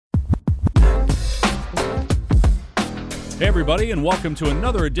Hey, everybody, and welcome to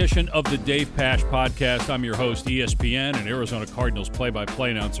another edition of the Dave Pasch Podcast. I'm your host, ESPN and Arizona Cardinals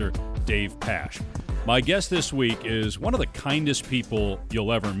play-by-play announcer, Dave Pasch. My guest this week is one of the kindest people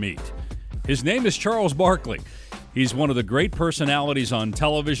you'll ever meet. His name is Charles Barkley. He's one of the great personalities on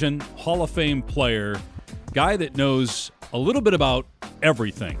television, Hall of Fame player, guy that knows a little bit about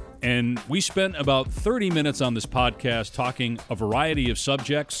everything. And we spent about 30 minutes on this podcast talking a variety of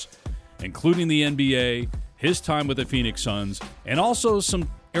subjects, including the NBA, his time with the Phoenix Suns, and also some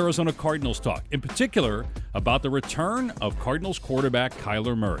Arizona Cardinals talk, in particular about the return of Cardinals quarterback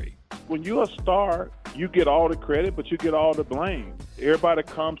Kyler Murray. When you're a star, you get all the credit, but you get all the blame. Everybody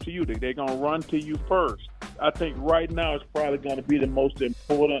comes to you. They're going to run to you first. I think right now it's probably going to be the most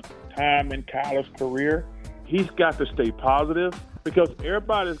important time in Kyler's career. He's got to stay positive because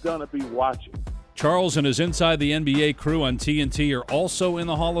everybody's going to be watching. Charles and his Inside the NBA crew on TNT are also in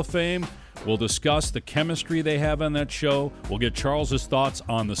the Hall of Fame. We'll discuss the chemistry they have on that show. We'll get Charles's thoughts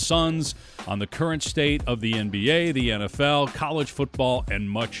on the Suns, on the current state of the NBA, the NFL, college football, and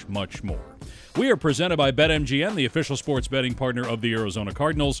much, much more. We are presented by BetMGM, the official sports betting partner of the Arizona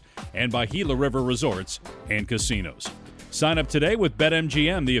Cardinals, and by Gila River Resorts and Casinos. Sign up today with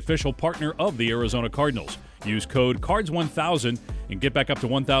BetMGM, the official partner of the Arizona Cardinals. Use code CARDS1000 and get back up to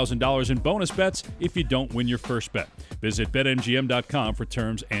 $1,000 in bonus bets if you don't win your first bet. Visit BetMGM.com for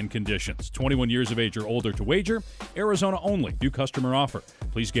terms and conditions. 21 years of age or older to wager. Arizona only. New customer offer.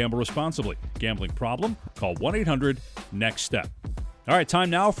 Please gamble responsibly. Gambling problem? Call 1-800-NEXT-STEP. All right,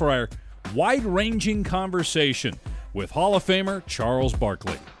 time now for our wide-ranging conversation with Hall of Famer Charles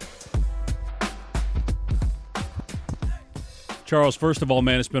Barkley. Charles, first of all,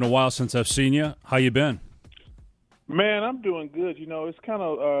 man, it's been a while since I've seen you. How you been? Man, I'm doing good. You know, it's kind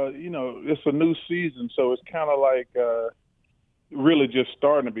of, it's a new season, so it's kind of like really just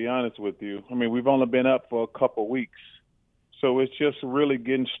starting, to be honest with you. I mean, we've only been up for a couple weeks, so it's just really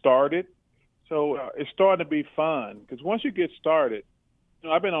getting started. So it's starting to be fun because once you get started,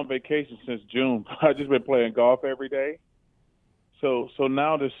 I've been on vacation since June. I've just been playing golf every day. So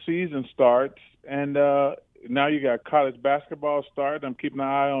now the season starts, and now you got college basketball starting. I'm keeping an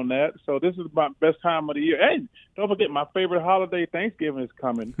eye on that. So this is my best time of the year. Hey, don't forget my favorite holiday, Thanksgiving, is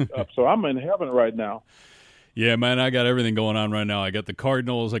coming up. So I'm in heaven right now. Yeah, man, I got everything going on right now. I got the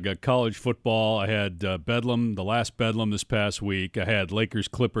Cardinals. I got college football. I had Bedlam, the last Bedlam this past week. I had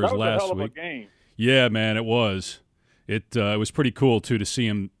Lakers-Clippers last week. That was a hell of a game. Yeah, man, it was. It was pretty cool, too, to see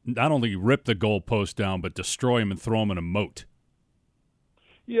him not only rip the goalpost down, but destroy him and throw him in a moat.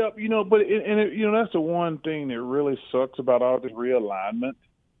 Yeah, but that's the one thing that really sucks about all this realignment.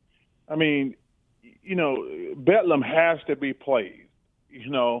 I mean, Bedlam has to be played.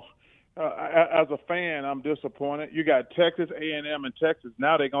 As a fan, I'm disappointed. You got Texas A&M and Texas.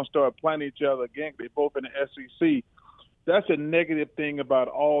 Now they're going to start playing each other again. They're both in the SEC. That's a negative thing about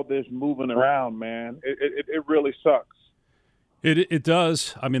all this moving around, man. It really sucks. It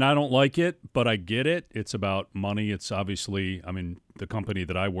does. I mean, I don't like it, but I get it. It's about money. It's obviously, the company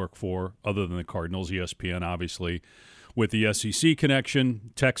that I work for, other than the Cardinals, ESPN, obviously, with the SEC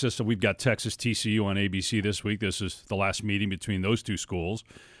connection. Texas, so we've got Texas TCU on ABC this week. This is the last meeting between those two schools.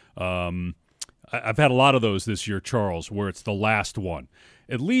 I've had a lot of those this year, Charles, where it's the last one.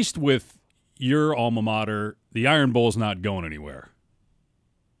 At least with your alma mater, the Iron Bowl's not going anywhere.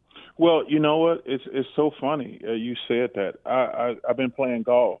 Well, you know what? It's so funny you said that. I've been playing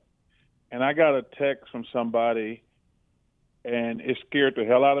golf, and I got a text from somebody, and it scared the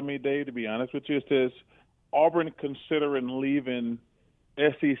hell out of me, Dave, to be honest with you. It says, Auburn considering leaving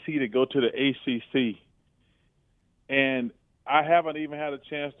SEC to go to the ACC. And I haven't even had a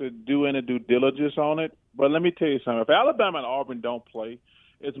chance to do any due diligence on it. But let me tell you something. If Alabama and Auburn don't play,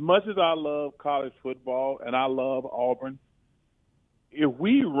 as much as I love college football and I love Auburn, if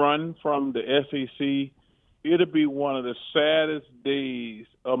we run from the SEC, it'll be one of the saddest days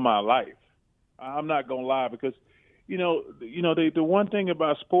of my life. I'm not going to lie because, the one thing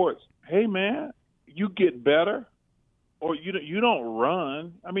about sports, hey, man, you get better or you don't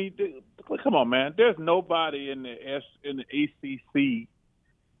run. I mean, come on, man. There's nobody in the ACC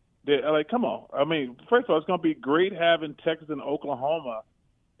that, come on. I mean, first of all, it's going to be great having Texas and Oklahoma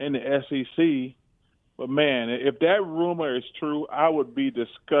in the SEC. But, man, if that rumor is true, I would be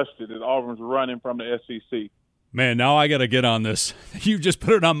disgusted that Auburn's running from the SEC. Man, now I got to get on this. You just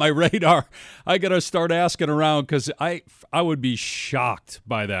put it on my radar. I got to start asking around because I would be shocked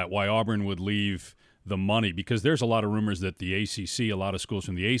by that, why Auburn would leave the money, because there's a lot of rumors that the ACC, a lot of schools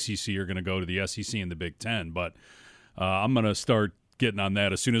from the ACC are going to go to the SEC and the Big Ten. But I'm going to start getting on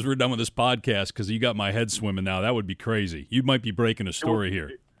that as soon as we're done with this podcast because you got my head swimming now. That would be crazy. You might be breaking a story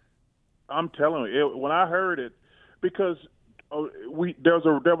here. I'm telling you, when I heard it, because there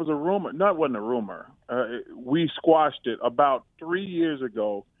was a rumor. No, it wasn't a rumor. We squashed it about 3 years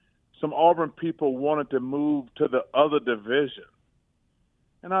ago. Some Auburn people wanted to move to the other division,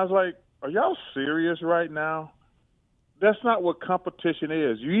 and I was like, "Are y'all serious right now? That's not what competition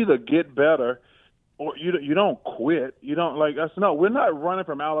is. You either get better, or you don't quit. You don't like us. No, we're not running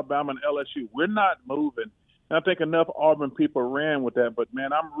from Alabama and LSU. We're not moving." And I think enough Auburn people ran with that. But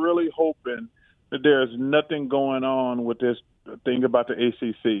man, I'm really hoping that there's nothing going on with this thing about the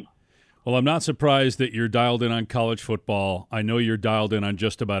ACC. Well, I'm not surprised that you're dialed in on college football. I know you're dialed in on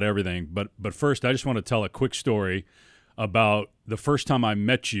just about everything. But first, I just want to tell a quick story about the first time I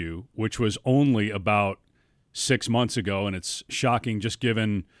met you, which was only about 6 months ago. And it's shocking just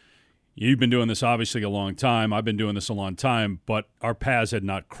given you've been doing this obviously a long time. I've been doing this a long time, but our paths had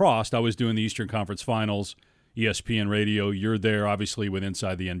not crossed. I was doing the Eastern Conference Finals, ESPN Radio. You're there, obviously, with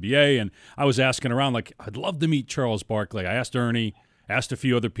Inside the NBA. And I was asking around, like, I'd love to meet Charles Barkley. I asked Ernie, asked a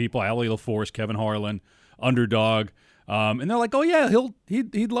few other people, Ali LaForce, Kevin Harlan, Underdog. And they're like, oh, yeah,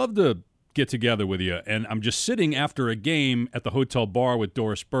 he'd love to get together with you. And I'm just sitting after a game at the hotel bar with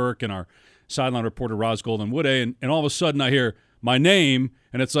Doris Burke and our sideline reporter, Roz Golden-Woode, and all of a sudden I hear my name,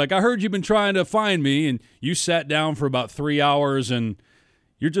 and it's like, I heard you've been trying to find me, and you sat down for about 3 hours, and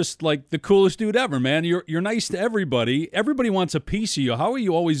you're just like the coolest dude ever, man. You're nice to everybody. Everybody wants a piece of you. How are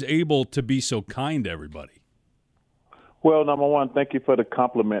you always able to be so kind to everybody? Well, number one, thank you for the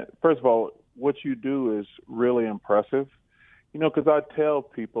compliment. First of all, what you do is really impressive. You know, because I tell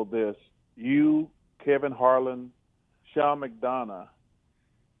people this, you, Kevin Harlan, Sean McDonough,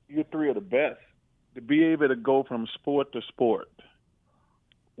 you're three of the best. To be able to go from sport to sport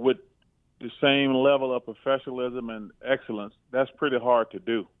with the same level of professionalism and excellence, that's pretty hard to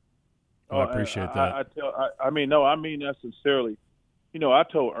do. Oh, I appreciate that. I mean that sincerely. You know, I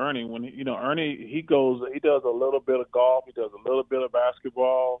told Ernie Ernie, he does a little bit of golf, he does a little bit of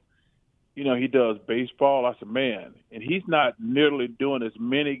basketball, you know, he does baseball. I said, man, and he's not nearly doing as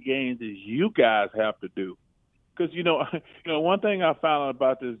many games as you guys have to do. Because, you know, one thing I found out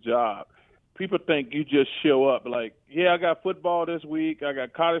about this job, people think you just show up like, yeah, I got football this week, I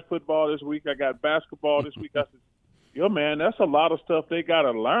got college football this week, I got basketball this week. I said, yo, man, that's a lot of stuff they got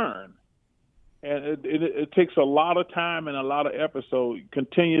to learn. And it takes a lot of time and a lot of effort, so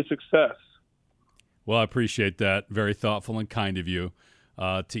continued success. Well, I appreciate that. Very thoughtful and kind of you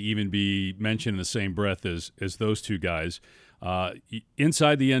to even be mentioned in the same breath as those two guys.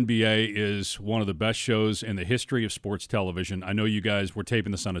 Inside the NBA is one of the best shows in the history of sports television. I know you guys, we're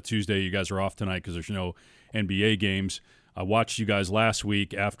taping this on a Tuesday. You guys are off tonight because there's no NBA games. I watched you guys last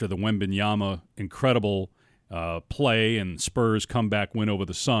week after the Wembanyama incredible play and Spurs comeback win over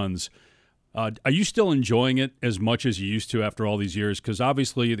the Suns. Are you still enjoying it as much as you used to after all these years? Because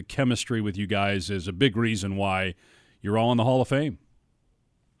obviously the chemistry with you guys is a big reason why you're all in the Hall of Fame.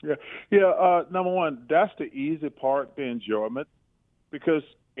 Yeah. Number one, that's the easy part, the enjoyment, because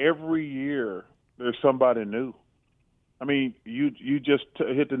every year there's somebody new. I mean, you just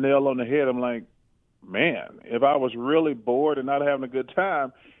hit the nail on the head. I'm like, man, if I was really bored and not having a good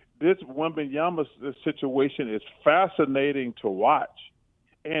time, this Wembanyama situation is fascinating to watch.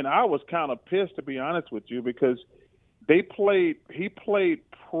 And I was kind of pissed, to be honest with you, because he played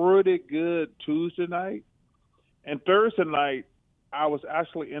pretty good Tuesday night. And Thursday night, I was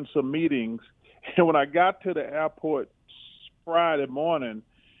actually in some meetings. And when I got to the airport Friday morning,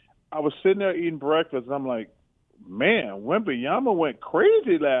 I was sitting there eating breakfast. And I'm like, man, Wembanyama went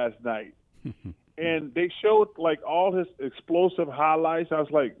crazy last night. And they showed, like, all his explosive highlights. I was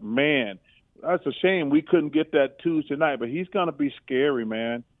like, man, that's a shame we couldn't get that Tuesday night, but he's going to be scary,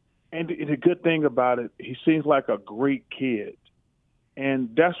 man. And the good thing about it, he seems like a great kid. And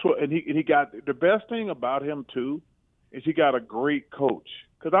that's what, and he got, the best thing about him, too, is he got a great coach.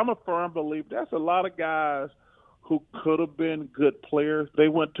 Because I'm a firm believer, that's a lot of guys who could have been good players. They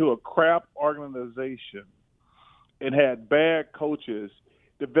went to a crap organization and had bad coaches,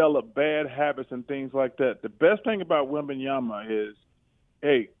 developed bad habits and things like that. The best thing about Wembanyama is,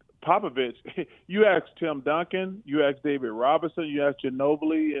 hey, Popovich, you ask Tim Duncan, you ask David Robinson, you ask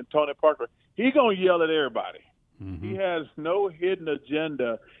Ginobili and Tony Parker, he's going to yell at everybody. Mm-hmm. He has no hidden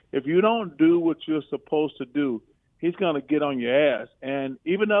agenda. If you don't do what you're supposed to do, he's going to get on your ass. And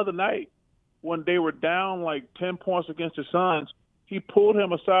even the other night, when they were down like 10 points against the Suns, he pulled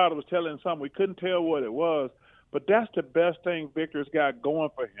him aside and was telling him something. We couldn't tell what it was, but that's the best thing Victor's got going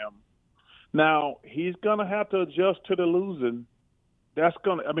for him. Now, he's going to have to adjust to the losing.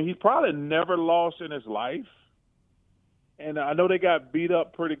 He's probably never lost in his life. And I know they got beat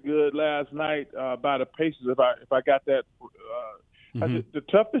up pretty good last night by the Pacers, if I got that. The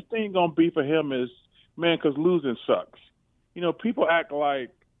toughest thing going to be for him is, man, because losing sucks. You know, people act like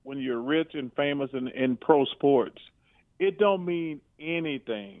when you're rich and famous in pro sports, it don't mean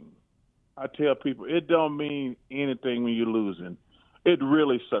anything. I tell people, it don't mean anything when you're losing. It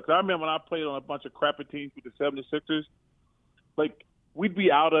really sucks. I remember when I played on a bunch of crappy teams with the 76ers, like, we'd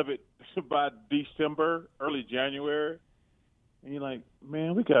be out of it by December, early January. And you're like,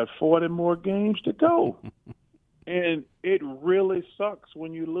 man, we got 40 more games to go. And it really sucks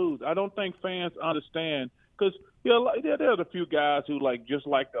when you lose. I don't think fans understand because there's a few guys who just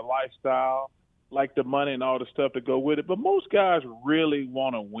like the lifestyle, like the money and all the stuff to go with it. But most guys really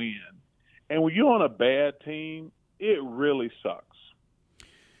want to win. And when you're on a bad team, it really sucks.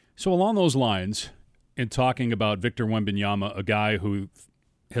 So along those lines, in talking about Victor Wembanyama, a guy who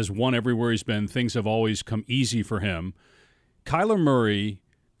has won everywhere he's been, things have always come easy for him. Kyler Murray,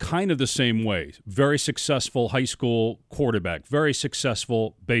 kind of the same way. Very successful high school quarterback, very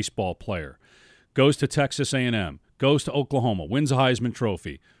successful baseball player. Goes to Texas A&M, goes to Oklahoma, wins a Heisman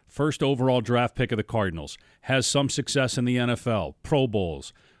Trophy, first overall draft pick of the Cardinals, has some success in the NFL, Pro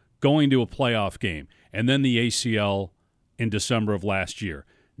Bowls, going to a playoff game, and then the ACL in December of last year.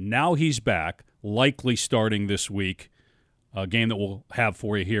 Now he's back, likely starting this week, a game that we'll have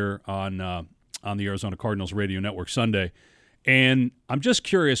for you here on the Arizona Cardinals Radio Network Sunday. And I'm just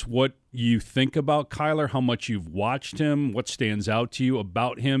curious what you think about Kyler, how much you've watched him, what stands out to you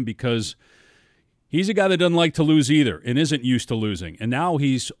about him, because he's a guy that doesn't like to lose either and isn't used to losing. And now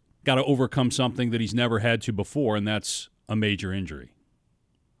he's got to overcome something that he's never had to before, and that's a major injury.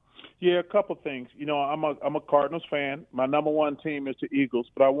 Yeah, a couple things. You know, I'm a Cardinals fan. My number one team is the Eagles,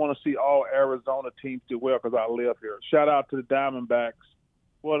 but I want to see all Arizona teams do well because I live here. Shout out to the Diamondbacks.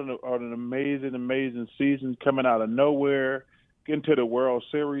 What an amazing, amazing season coming out of nowhere, getting to the World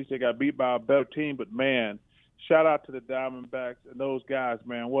Series. They got beat by a better team, but, man, shout out to the Diamondbacks and those guys,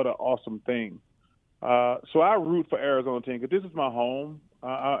 man. What an awesome thing. So I root for Arizona team because this is my home.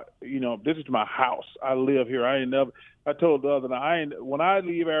 This is my house. I live here. I told the other night, when I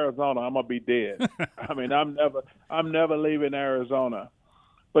leave Arizona, I'm gonna be dead. I mean, I'm never leaving Arizona.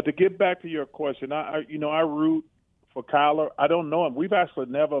 But to get back to your question, I root for Kyler. I don't know him. We've actually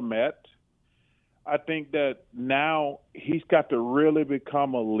never met. I think that now he's got to really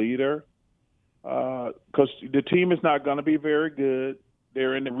become a leader because the team is not going to be very good.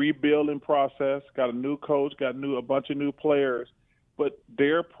 They're in the rebuilding process. Got a new coach. Got a bunch of new players. But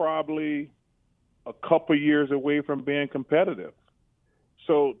they're probably a couple years away from being competitive.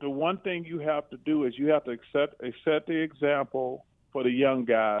 So the one thing you have to do is you have to set the example for the young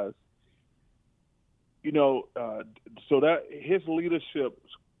guys, so that his leadership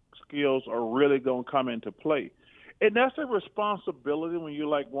skills are really going to come into play. And that's a responsibility when you're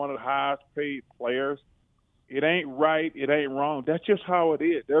like one of the highest paid players. It ain't right. It ain't wrong. That's just how it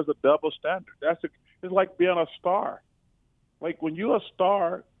is. There's a double standard. It's like being a star. Like when you're a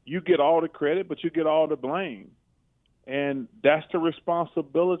star, you get all the credit, but you get all the blame. And that's the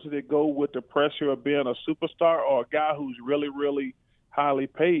responsibility that go with the pressure of being a superstar or a guy who's really, really highly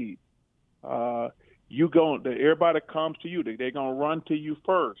paid. Everybody comes to you. They're going to run to you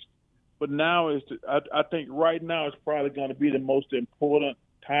first. But now I think right now it's probably going to be the most important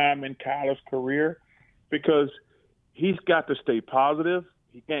time in Kyler's career because he's got to stay positive.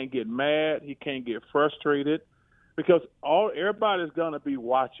 He can't get mad. He can't get frustrated. Because everybody's going to be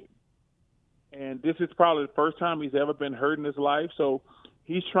watching. And this is probably the first time he's ever been hurt in his life. So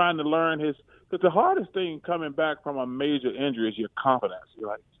he's trying to learn because the hardest thing coming back from a major injury is your confidence. You're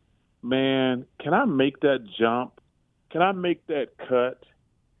like, man, can I make that jump? Can I make that cut?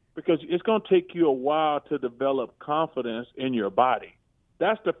 Because it's going to take you a while to develop confidence in your body.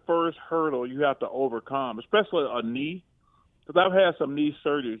 That's the first hurdle you have to overcome, especially a knee. Because I've had some knee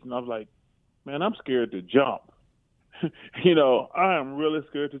surgeries, and I was like, man, I'm scared to jump. I am really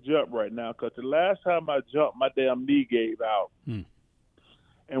scared to jump right now because the last time I jumped, my damn knee gave out. And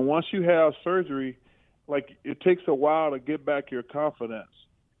once you have surgery, it takes a while to get back your confidence.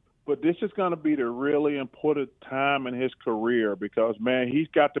 But this is going to be the really important time in his career because, man, he's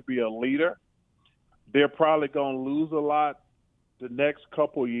got to be a leader. They're probably going to lose a lot the next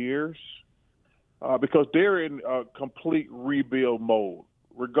couple years because they're in a complete rebuild mode.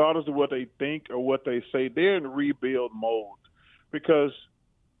 Regardless of what they think or what they say, they're in rebuild mode because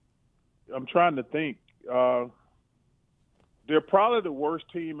I'm trying to think. They're probably the worst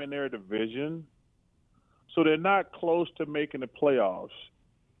team in their division, so they're not close to making the playoffs.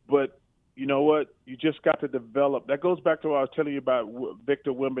 But you know what? You just got to develop. That goes back to what I was telling you about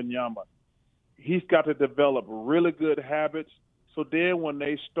Victor Wembanyama. He's got to develop really good habits, so then when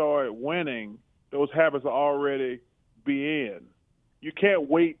they start winning, those habits will already be in. You can't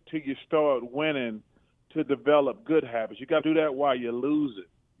wait till you start winning to develop good habits. You got to do that while you lose it.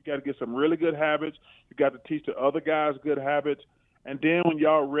 You got to get some really good habits. You got to teach the other guys good habits. And then when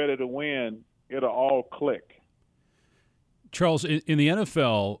y'all ready to win, it'll all click. Charles, in the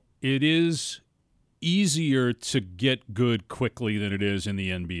NFL, it is easier to get good quickly than it is in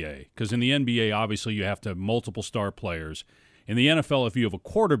the NBA. Because in the NBA, obviously, you have to have multiple star players. In the NFL, if you have a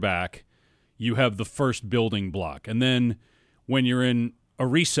quarterback, you have the first building block. And then when you're in a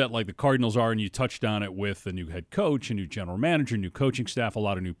reset like the Cardinals are and you touched on it with a new head coach, a new general manager, new coaching staff, a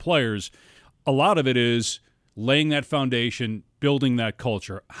lot of new players, a lot of it is laying that foundation, building that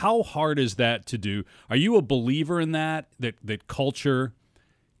culture. How hard is that to do? Are you a believer in that culture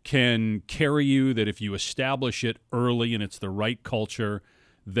can carry you, that if you establish it early and it's the right culture,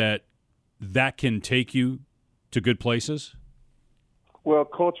 that can take you to good places? Well,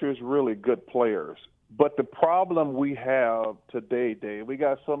 culture is really good players. But the problem we have today, Dave, we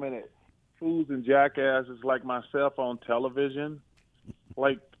got so many fools and jackasses like myself on television.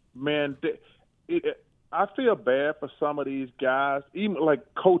 Like, man, I feel bad for some of these guys, even like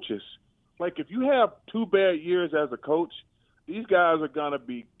coaches. Like, if you have 2 bad years as a coach, these guys are going to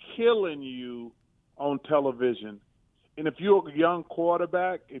be killing you on television. And if you're a young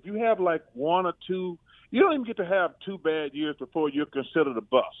quarterback, if you have like 1 or 2, you don't even get to have 2 bad years before you're considered a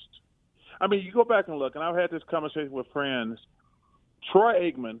bust. I mean, you go back and look, and I've had this conversation with friends,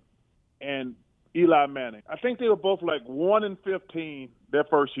 Troy Aikman and Eli Manning. I think they were both like 1-15 their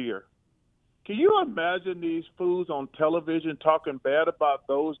first year. Can you imagine these fools on television talking bad about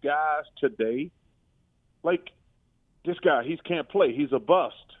those guys today? Like, this guy, he can't play. He's a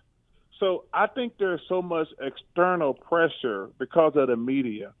bust. So I think there's so much external pressure because of the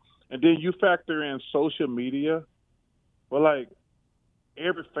media. And then you factor in social media. Well, like,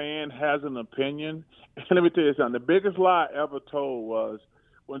 every fan has an opinion. And let me tell you something. The biggest lie I ever told was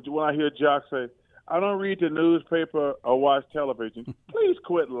when I hear Jock say, I don't read the newspaper or watch television. Please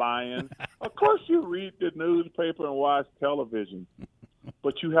quit lying. Of course you read the newspaper and watch television.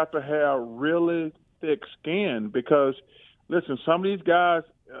 But you have to have really thick skin because, listen, some of these guys,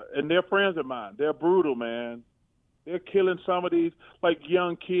 and they're friends of mine, they're brutal, man. They're killing some of these, like,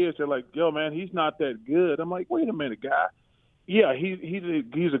 young kids. They're like, yo, man, he's not that good. I'm like, wait a minute, guy. Yeah,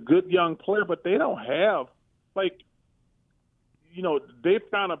 he's a good young player, but they don't have, like, you know, they've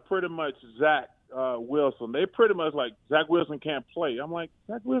kind of pretty much Zach Wilson. They pretty much like Zach Wilson can't play. I'm like,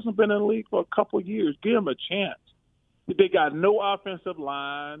 Zach Wilson's been in the league for a couple of years. Give him a chance. They got no offensive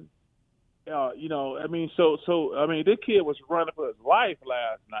line. You know, I mean, so I mean, this kid was running for his life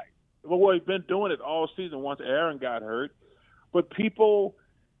last night. Well, he's been doing it all season once Aaron got hurt. But people,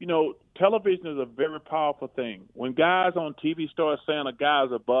 you know, television is a very powerful thing. When guys on TV start saying a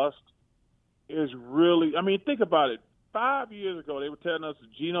guy's a bust, is really, I mean, think about it. 5 years ago, they were telling us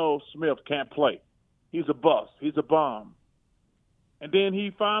Geno Smith can't play. He's a bust. He's a bomb. And then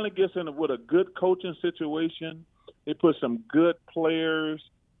he finally gets in with a good coaching situation. They put some good players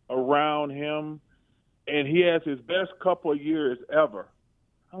around him, and he has his best couple of years ever.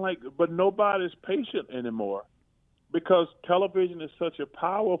 I'm like, but nobody's patient anymore because television is such a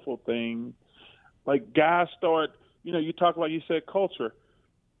powerful thing. Like, guys start, you know, you talk about, you said culture.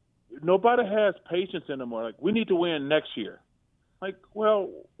 Nobody has patience anymore. Like, we need to win next year. Like, well,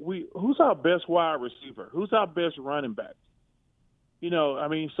 who's our best wide receiver? Who's our best running back? You know, I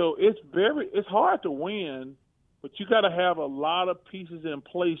mean, so it's hard to win, but you got to have a lot of pieces in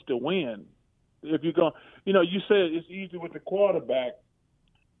place to win. If you're going, you know, you said it's easy with the quarterback.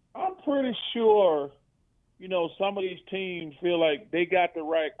 I'm pretty sure, you know, some of these teams feel like they got the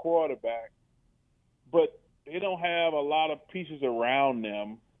right quarterback, but they don't have a lot of pieces around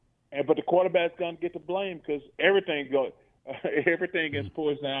them. But the quarterback's going to get the blame because everything in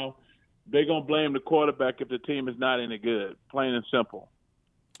sports now, they're going to blame the quarterback if the team is not any good, plain and simple.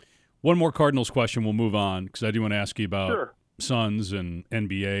 One more Cardinals question, we'll move on, because I do want to ask you about Sure. Suns and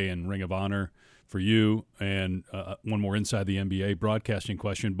NBA and Ring of Honor for you, and one more inside the NBA broadcasting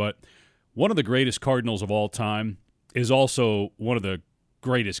question. But one of the greatest Cardinals of all time is also one of the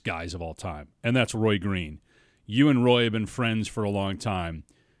greatest guys of all time, and that's Roy Green. You and Roy have been friends for a long time.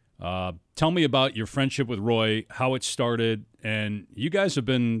 Tell me about your friendship with Roy, how it started, and you guys have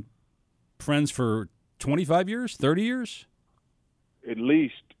been friends for 25 years, 30 years? At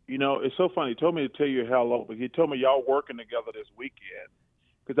least. You know, it's so funny. He told me to tell you hello, but he told me y'all working together this weekend.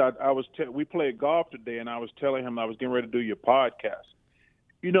 Because we played golf today, and I was telling him I was getting ready to do your podcast.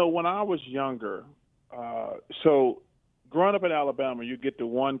 You know, when I was younger, so growing up in Alabama, you get the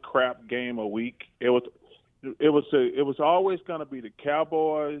one crap game a week. It was always going to be the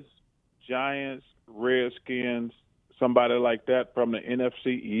Cowboys, Giants, Redskins, somebody like that from the NFC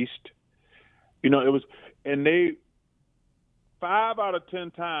East. It was, and they 5 out of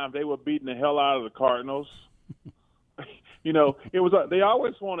 10 times they were beating the hell out of the Cardinals. It was they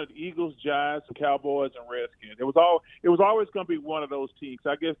always wanted Eagles, Giants, Cowboys, and Redskins. It was always going to be one of those teams.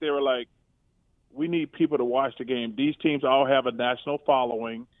 I guess they were like, we need people to watch the game. These teams all have a national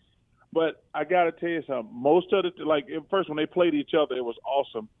following. But I got to tell you something. Most of at first when they played each other, it was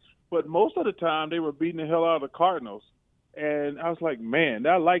awesome. But most of the time they were beating the hell out of the Cardinals. And I was like, man,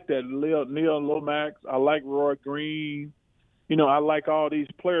 I like that Neil Lomax. I like Roy Green. I like all these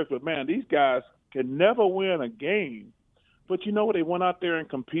players. But, man, these guys can never win a game. But you know what? They went out there and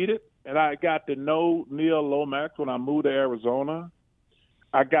competed. And I got to know Neil Lomax when I moved to Arizona.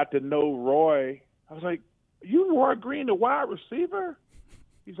 I got to know Roy. I was like, you Roy Green, the wide receiver?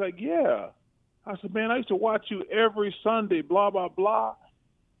 He's like, yeah. I said, man, I used to watch you every Sunday, blah, blah, blah.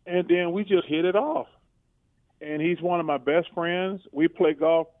 And then we just hit it off. And he's one of my best friends. We play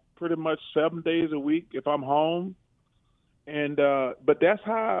golf pretty much 7 days a week if I'm home. And but that's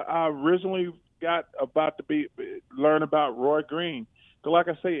how I originally got learn about Roy Green. So like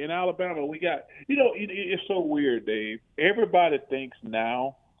I say, in Alabama, we got, it's so weird, Dave. Everybody thinks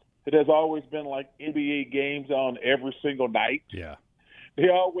now that there's always been like NBA games on every single night. Yeah. They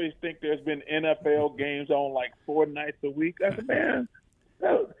always think there's been NFL games on like 4 nights a week. I said, man,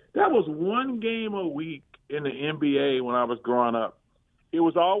 that was one game a week in the NBA when I was growing up. It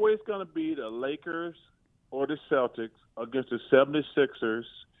was always going to be the Lakers or the Celtics against the 76ers.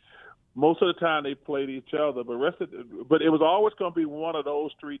 Most of the time they played each other, but it was always going to be one of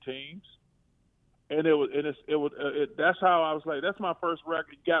those 3 teams. And that's how I was like, that's my first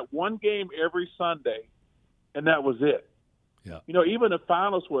record. You got one game every Sunday, and that was it. Yeah. Even the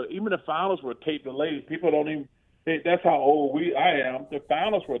finals were tape delayed. People don't even. That's how old I am. The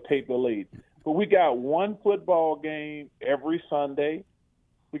finals were tape delayed, but we got one football game every Sunday.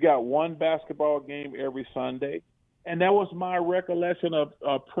 We got one basketball game every Sunday, and that was my recollection of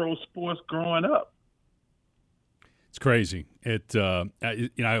pro sports growing up. It's crazy.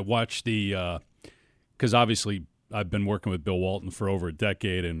 I watched because obviously I've been working with Bill Walton for over a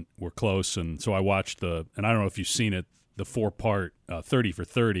decade, and we're close, and so I watched and I don't know if you've seen it, the 4-part 30 for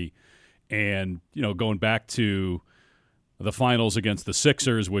 30, and going back to the finals against the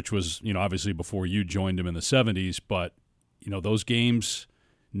Sixers, which was obviously before you joined them in the 70s, but those games,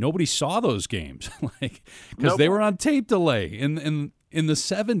 nobody saw those games because they were on tape delay in the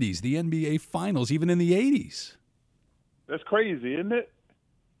 70s, the NBA finals, even in the 80s. That's crazy, isn't it?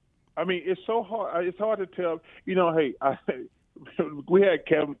 I mean, it's so hard. It's hard to tell. Hey, we had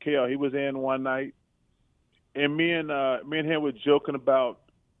Kevin McHale. He was in one night. And me and him were joking about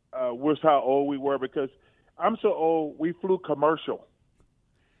how old we were, because I'm so old, we flew commercial.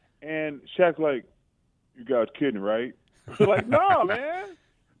 And Shaq's like, you guys kidding, right? We're like, no, man.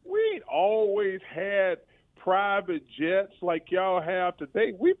 We ain't always had private jets like y'all have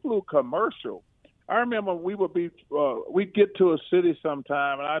today. We flew commercial. I remember we'd get to a city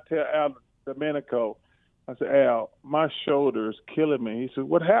sometime, and I tell Al Domenico, I said, Al, my shoulder's killing me. He said,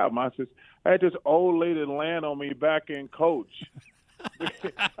 what happened? I said, I had this old lady land on me back in coach.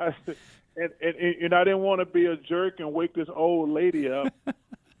 I said, and I didn't want to be a jerk and wake this old lady up.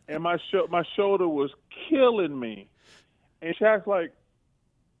 And my shoulder was killing me. And Shaq's like,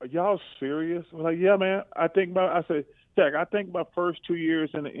 are y'all serious? I'm like, yeah, man. I said, Shaq, I think my first 2 years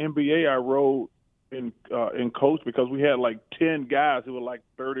in the NBA I rode in coach, because we had like 10 guys who were like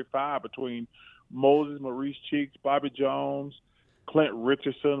 35 between Moses, Maurice Cheeks, Bobby Jones, Clint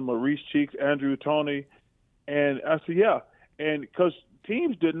Richardson, Maurice Cheeks, Andrew Toney. And I said, yeah. And because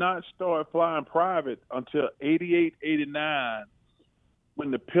teams did not start flying private until 88, 89,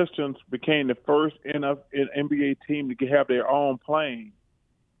 when the Pistons became the first NBA team to have their own plane.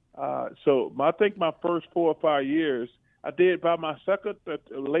 So I think my first 4 or 5 years, I did. By my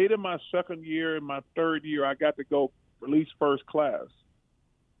late in my second year and my third year, I got to go at least first class.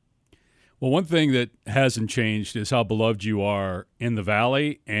 Well, one thing that hasn't changed is how beloved you are in the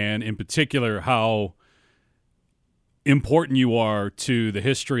Valley, and in particular how important you are to the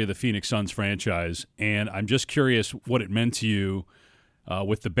history of the Phoenix Suns franchise. And I'm just curious what it meant to you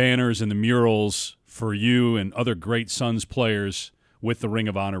with the banners and the murals for you and other great Suns players with the Ring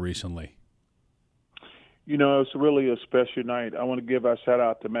of Honor recently. It's really a special night. I want to give a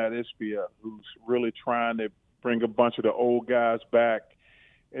shout-out to Matt Ispia, who's really trying to bring a bunch of the old guys back.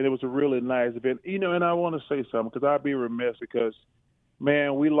 And it was a really nice event. And I want to say something, because I'd be remiss, because,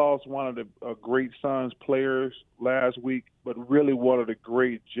 man, we lost one of the great Suns players last week, but really one of the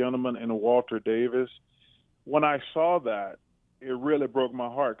great gentlemen in Walter Davis. When I saw that, it really broke my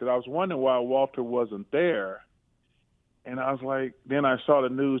heart, because I was wondering why Walter wasn't there. And I was like, then I saw the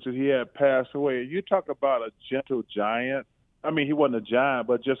news that he had passed away. You talk about a gentle giant. I mean, he wasn't a giant,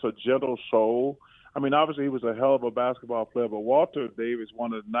 but just a gentle soul. I mean, obviously he was a hell of a basketball player, but Walter Davis,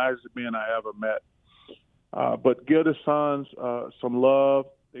 one of the nicest men I ever met. But give the Suns some love.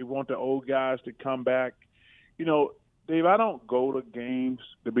 They want the old guys to come back. You know, Dave, I don't go to games,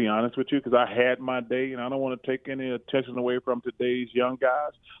 to be honest with you, because I had my day, and I don't want to take any attention away from today's young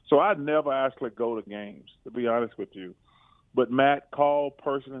guys. So I never actually go to games, to be honest with you. But Matt called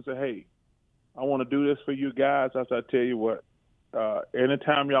person and said, hey, I want to do this for you guys. I said, I tell you what,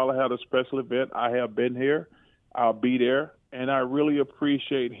 anytime y'all have a special event, I have been here. I'll be there. And I really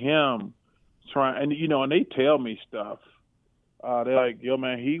appreciate him trying. And, you know, and they tell me stuff. They're like, yo,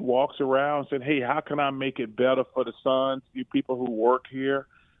 man, he walks around and said, hey, how can I make it better for the Suns, you people who work here?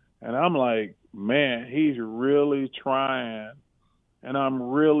 And I'm like, man, he's really trying. And I'm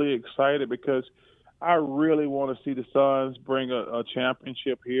really excited because I really want to see the Suns bring a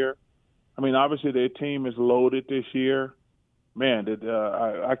championship here. I mean, obviously their team is loaded this year. Man,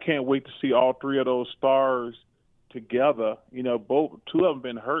 I can't wait to see all three of those stars together. You know, two of them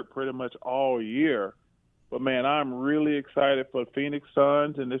been hurt pretty much all year. But, man, I'm really excited for Phoenix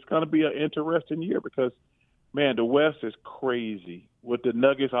Suns, and it's going to be an interesting year because, man, the West is crazy. With the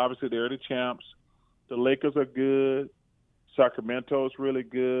Nuggets, obviously they're the champs. The Lakers are good. Sacramento's really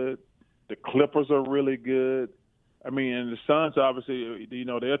good. The Clippers are really good. I mean, and the Suns, obviously, you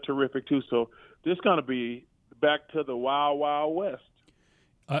know, they're terrific too. So this is going to be back to the Wild Wild West.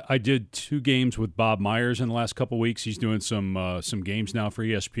 I did 2 games with Bob Myers in the last couple of weeks. He's doing some games now for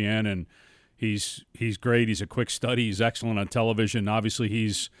ESPN, and he's great. He's a quick study. He's excellent on television. Obviously,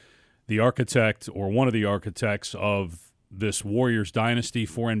 he's the architect or one of the architects of this Warriors dynasty,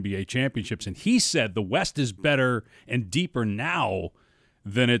 4 NBA championships. And he said the West is better and deeper now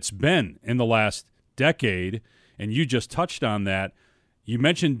than it's been in the last decade. And you just touched on that. You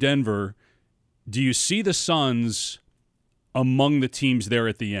mentioned Denver. Do you see the Suns among the teams there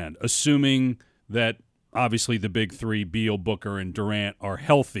at the end, assuming that obviously the big 3, Beal, Booker, and Durant, are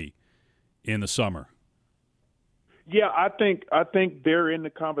healthy in the summer? Yeah, I think they're in the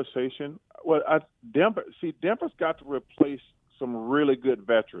conversation. Well, Denver's got to replace some really good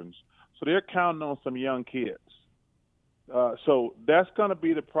veterans, so they're counting on some young kids. So that's going to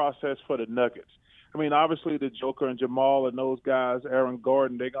be the process for the Nuggets. I mean, obviously the Joker and Jamal and those guys, Aaron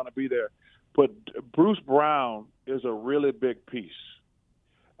Gordon, they're going to be there. But Bruce Brown is a really big piece.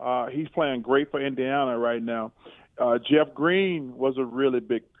 He's playing great for Indiana right now. Jeff Green was a really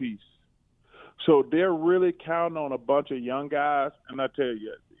big piece. So they're really counting on a bunch of young guys. And I tell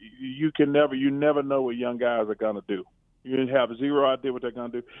you, you never know what young guys are going to do. You have zero idea what they're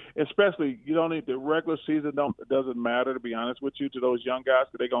going to do. Especially, you don't need the regular season. It doesn't matter, to be honest with you, to those young guys,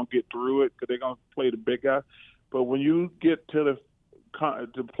 because they're going to get through it, because they're going to play the big guys. But when you get to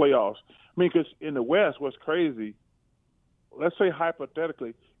the playoffs, I mean, because in the West, what's crazy, let's say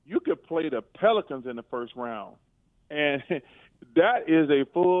hypothetically, you could play the Pelicans in the first round, and that is a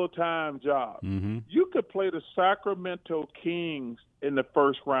full-time job. Mm-hmm. You could play the Sacramento Kings in the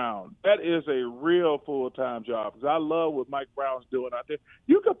first round. That is a real full-time job, because I love what Mike Brown's doing out there.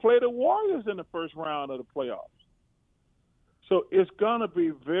 You could play the Warriors in the first round of the playoffs. So it's going to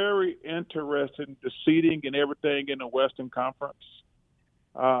be very interesting, the seeding and everything in the Western Conference.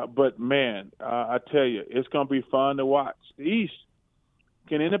 But, man, I tell you, it's going to be fun to watch. The East,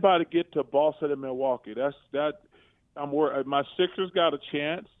 can anybody get to Boston and Milwaukee? I'm worried. My Sixers got a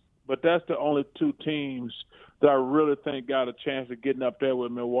chance, but that's the only 2 teams that I really think got a chance of getting up there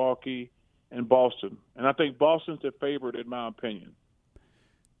with Milwaukee and Boston. And I think Boston's the favorite, in my opinion.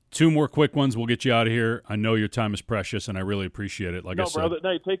 2 more quick ones. We'll get you out of here. I know your time is precious, and I really appreciate it. Like I said, brother.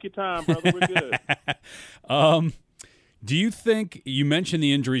 Hey, take your time, brother. We're good. Do you think, you mentioned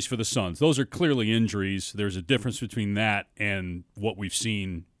the injuries for the Suns. Those are clearly injuries. There's a difference between that and what we've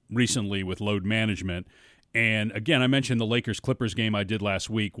seen recently with load management. And, again, I mentioned the Lakers-Clippers game I did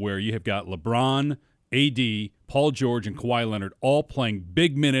last week where you have got LeBron, AD, Paul George, and Kawhi Leonard all playing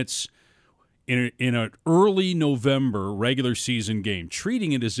big minutes in an early November regular season game,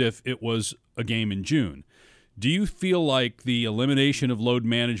 treating it as if it was a game in June. Do you feel like the elimination of load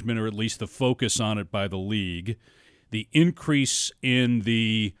management, or at least the focus on it by the league, the increase in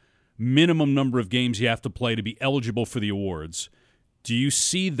the minimum number of games you have to play to be eligible for the awards, do you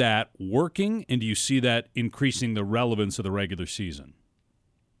see that working, and do you see that increasing the relevance of the regular season?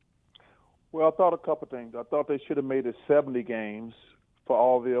 Well, I thought a couple things. I thought they should have made it 70 games for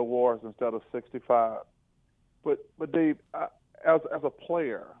all the awards instead of 65. But Dave, as a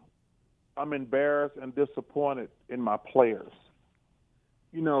player, I'm embarrassed and disappointed in my players.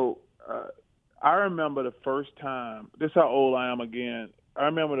 You know, I remember the first time. This is how old I am again. I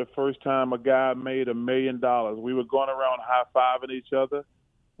remember the first time a guy made $1 million. We were going around high-fiving each other.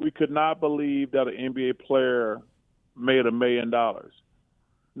 We could not believe that an NBA player made $1 million.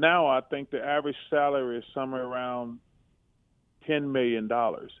 Now I think the average salary is somewhere around $10 million.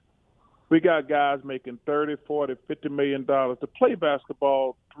 We got guys making $30, $40, $50 million to play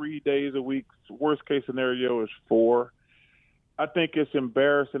basketball 3 days a week. Worst case scenario is 4. I think it's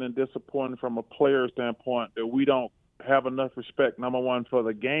embarrassing and disappointing from a player standpoint that we don't have enough respect, number one, for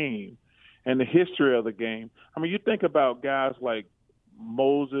the game and the history of the game. I mean, you think about guys like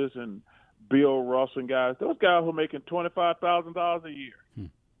Moses and Bill Russell and guys, those guys were making $25,000 a year.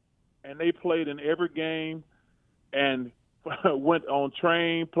 And they played in every game and went on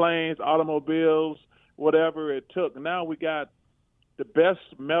train, planes, automobiles, whatever it took. Now we got the best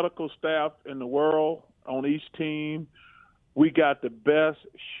medical staff in the world on each team. We got the best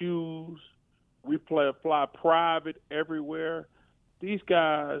shoes. We fly private everywhere. These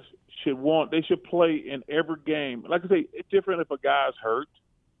guys should play in every game. Like I say, it's different if a guy's hurt,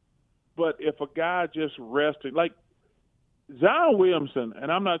 but if a guy just rested, like Zion Williamson,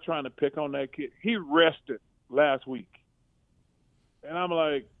 and I'm not trying to pick on that kid, he rested last week. And I'm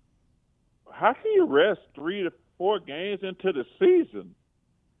like, how can you rest 3 to 4 games into the season?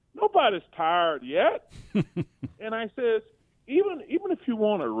 Nobody's tired yet. And I says, even if you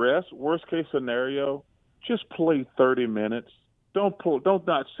want to rest, worst case scenario, just play 30 minutes. Don't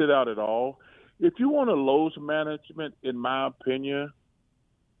not sit out at all. If you want to load management, in my opinion,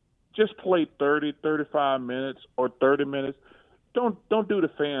 just play 30, 35 minutes or 30 minutes. Don't do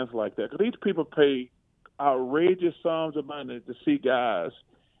the fans like that, because these people pay outrageous sums of money to see guys.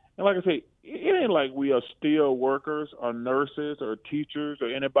 And like I say, it ain't like we are steel workers or nurses or teachers or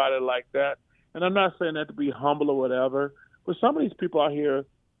anybody like that. And I'm not saying that to be humble or whatever, but some of these people out here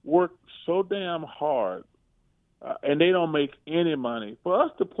work so damn hard, and they don't make any money. For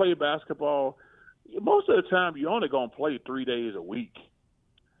us to play basketball, most of the time you're only going to play 3 days a week.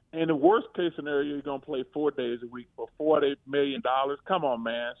 In the worst case scenario, you're going to play 4 days a week for $40 million. Come on,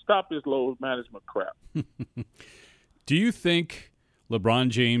 man. Stop this load management crap. Do you think LeBron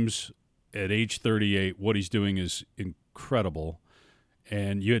James, at age 38, what he's doing is incredible?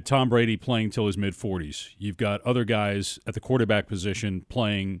 And you had Tom Brady playing till his mid-40s. You've got other guys at the quarterback position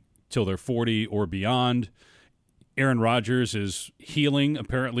playing till they're 40 or beyond. Aaron Rodgers is healing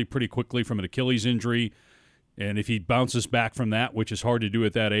apparently pretty quickly from an Achilles injury. And if he bounces back from that, which is hard to do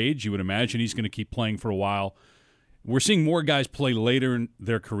at that age, you would imagine he's going to keep playing for a while. We're seeing more guys play later in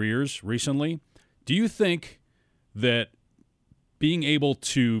their careers recently. Do you think that being able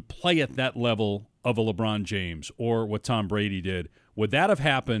to play at that level of a LeBron James or what Tom Brady did, would that have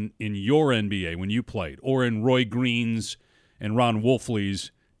happened in your NBA when you played, or in Roy Green's and Ron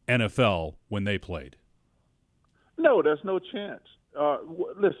Wolfley's NFL when they played? No, there's no chance.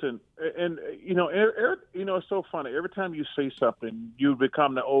 Listen, and it's so funny. Every time you say something, you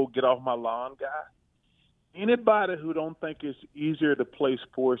become the old "get off my lawn" guy. Anybody who don't think it's easier to play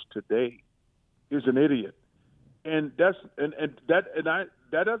sports today is an idiot. And that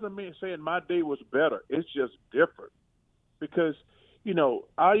doesn't mean saying my day was better. It's just different. Because,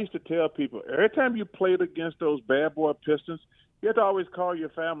 I used to tell people, every time you played against those bad boy Pistons, you have to always call your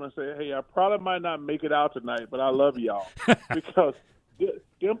family and say, hey, I probably might not make it out tonight, but I love y'all. Because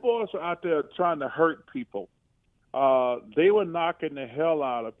them boys are out there trying to hurt people. They were knocking the hell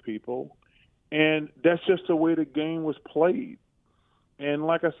out of people, and that's just the way the game was played. And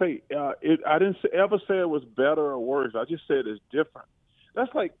like I say, I didn't ever say it was better or worse. I just said it's different.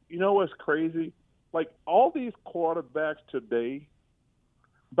 That's like, what's crazy? Like all these quarterbacks today,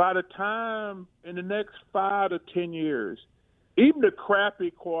 by the time in the next 5 to 10 years, even the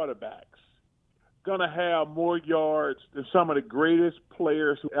crappy quarterbacks going to have more yards than some of the greatest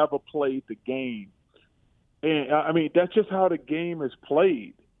players who ever played the game. And, I mean, that's just how the game is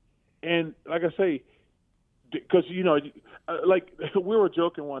played. And like I say, because, like we were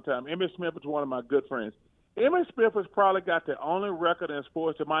joking one time, Emmitt Smith was one of my good friends. Emmitt Smith has probably got the only record in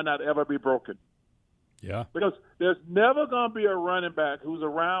sports that might not ever be broken. Yeah. Because there's never going to be a running back who's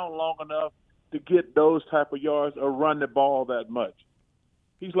around long enough to get those type of yards or run the ball that much.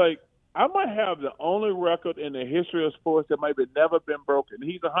 He's like, I might have the only record in the history of sports that maybe never been broken.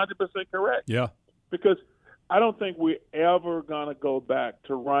 He's 100% correct. Yeah. Because I don't think we're ever going to go back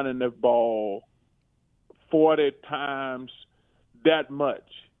to running the ball 40 times that much.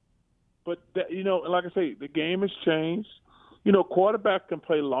 But, like I say, the game has changed. Quarterback can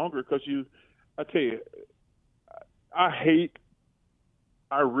play longer because I tell you,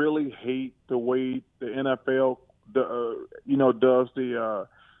 I really hate the way the NFL, does the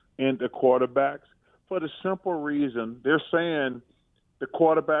in the quarterbacks for the simple reason they're saying the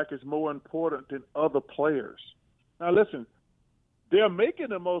quarterback is more important than other players. Now, listen, they're making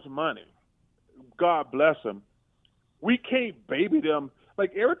the most money. God bless them. We can't baby them.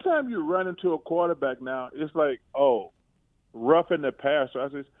 Like, every time you run into a quarterback now, it's like, oh, roughing the passer. I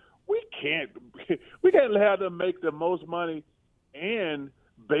said, we can't have them make the most money and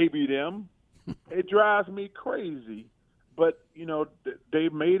baby them. It drives me crazy. But, you know, they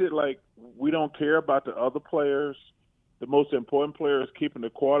made it like we don't care about the other players. The most important player is keeping the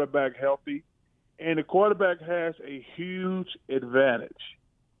quarterback healthy. And the quarterback has a huge advantage.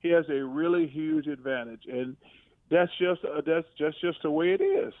 He has a really huge advantage. And that's just the way it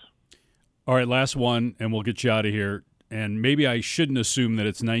is. All right, last one, and we'll get you out of here. And maybe I shouldn't assume that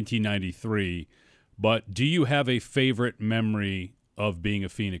it's 1993, but do you have a favorite memory of being a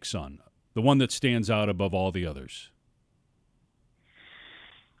Phoenix Sun? The one that stands out above all the others?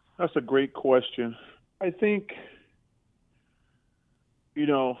 That's a great question. I think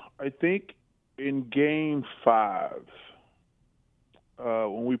in Game 5,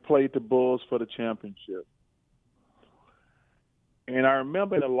 when we played the Bulls for the championship, and I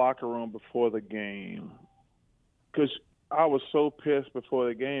remember in the locker room before the game, because I was so pissed before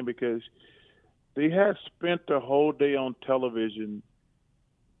the game because they had spent the whole day on television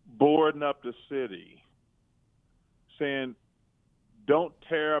boarding up the city, saying, don't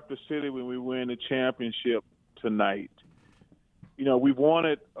tear up the city when we win the championship tonight. You know, we've won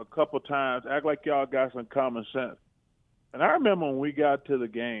it a couple times. Act like y'all got some common sense. And I remember when we got to the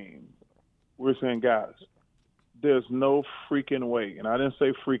game, we were saying, guys, there's no freaking way. And I didn't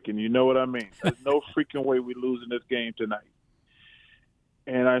say freaking. You know what I mean. There's no freaking way we're losing this game tonight.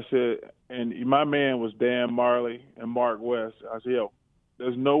 And I said, and my man was Dan Marley and Mark West. I said, yo,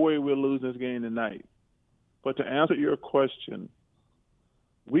 there's no way we're losing this game tonight. But to answer your question,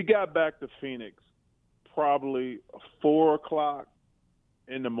 we got back to Phoenix probably 4 o'clock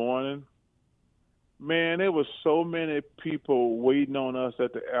in the morning. Man, there was so many people waiting on us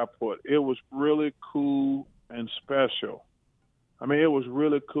at the airport. It was really cool and special. I mean, it was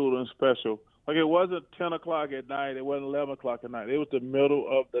really cool and special. Like, it wasn't 10 o'clock at night. It wasn't 11 o'clock at night. It was the middle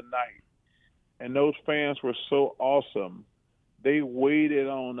of the night. And those fans were so awesome. They waited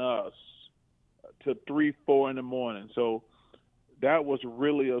on us to 3, 4 in the morning. So that was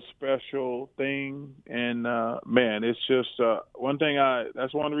really a special thing. And, man, it's just one thing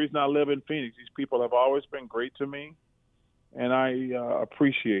that's one of the reasons I live in Phoenix. These people have always been great to me, and I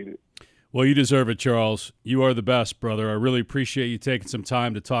appreciate it. Well, you deserve it, Charles. You are the best, brother. I really appreciate you taking some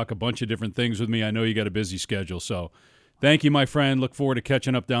time to talk a bunch of different things with me. I know you got a busy schedule, so thank you, my friend. Look forward to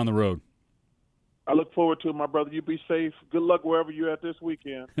catching up down the road. I look forward to it, my brother. You be safe. Good luck wherever you're at this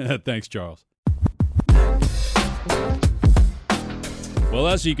weekend. Thanks, Charles. Well,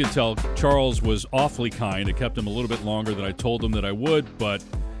 as you can tell, Charles was awfully kind. It kept him a little bit longer than I told him that I would, but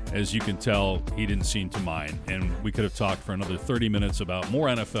as you can tell, he didn't seem to mind. And we could have talked for another 30 minutes about more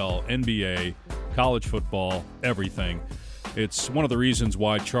NFL, NBA, college football, everything. It's one of the reasons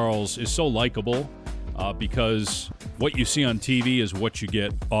why Charles is so likable, because what you see on TV is what you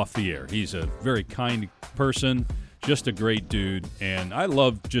get off the air. He's a very kind person, just a great dude, and I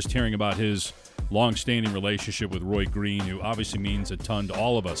love just hearing about his long-standing relationship with Roy Green, who obviously means a ton to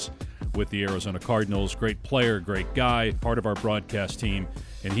all of us with the Arizona Cardinals. Great player, great guy, part of our broadcast team.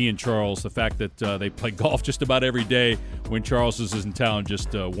 And he and Charles, the fact that they play golf just about every day when Charles is in town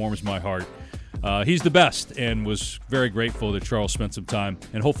just warms my heart. He's the best, and was very grateful that Charles spent some time,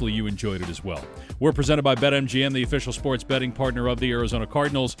 and hopefully you enjoyed it as well. We're presented by BetMGM, the official sports betting partner of the Arizona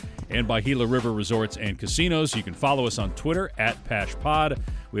Cardinals, and by Gila River Resorts and Casinos. You can follow us on Twitter at PashPod.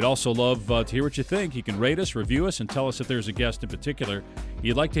 We'd also love to hear what you think. You can rate us, review us, and tell us if there's a guest in particular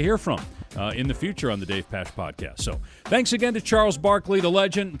you'd like to hear from in the future on the Dave Pasch Podcast. So thanks again to Charles Barkley, the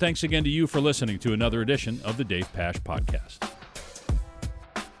legend, and thanks again to you for listening to another edition of the Dave Pasch Podcast.